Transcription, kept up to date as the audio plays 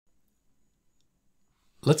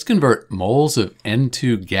Let's convert moles of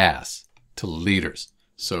N2 gas to liters.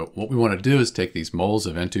 So what we want to do is take these moles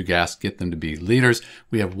of N2 gas, get them to be liters.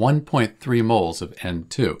 We have 1.3 moles of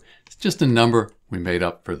N2. It's just a number we made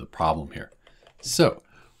up for the problem here. So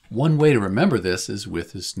one way to remember this is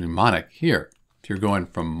with this mnemonic here. If you're going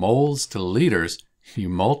from moles to liters, you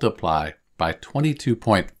multiply by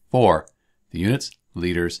 22.4 the units,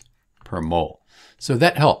 liters per mole. So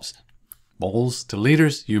that helps. Moles to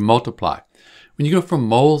liters, you multiply. When you go from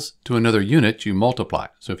moles to another unit, you multiply.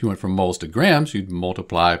 So if you went from moles to grams, you'd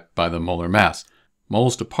multiply by the molar mass.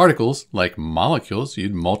 Moles to particles, like molecules,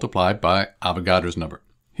 you'd multiply by Avogadro's number.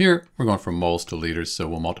 Here, we're going from moles to liters, so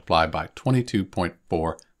we'll multiply by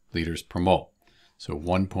 22.4 liters per mole. So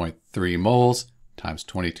 1.3 moles times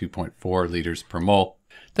 22.4 liters per mole.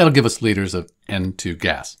 That'll give us liters of N2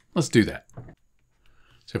 gas. Let's do that.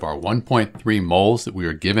 So if our 1.3 moles that we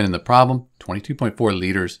were given in the problem, 22.4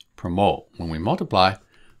 liters per mole. When we multiply,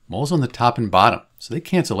 moles on the top and bottom, so they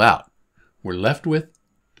cancel out. We're left with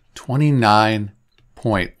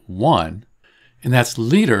 29.1, and that's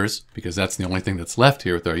liters, because that's the only thing that's left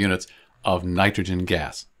here with our units, of nitrogen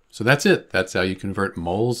gas. So that's it. That's how you convert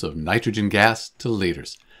moles of nitrogen gas to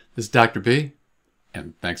liters. This is Dr. B,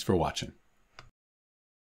 and thanks for watching.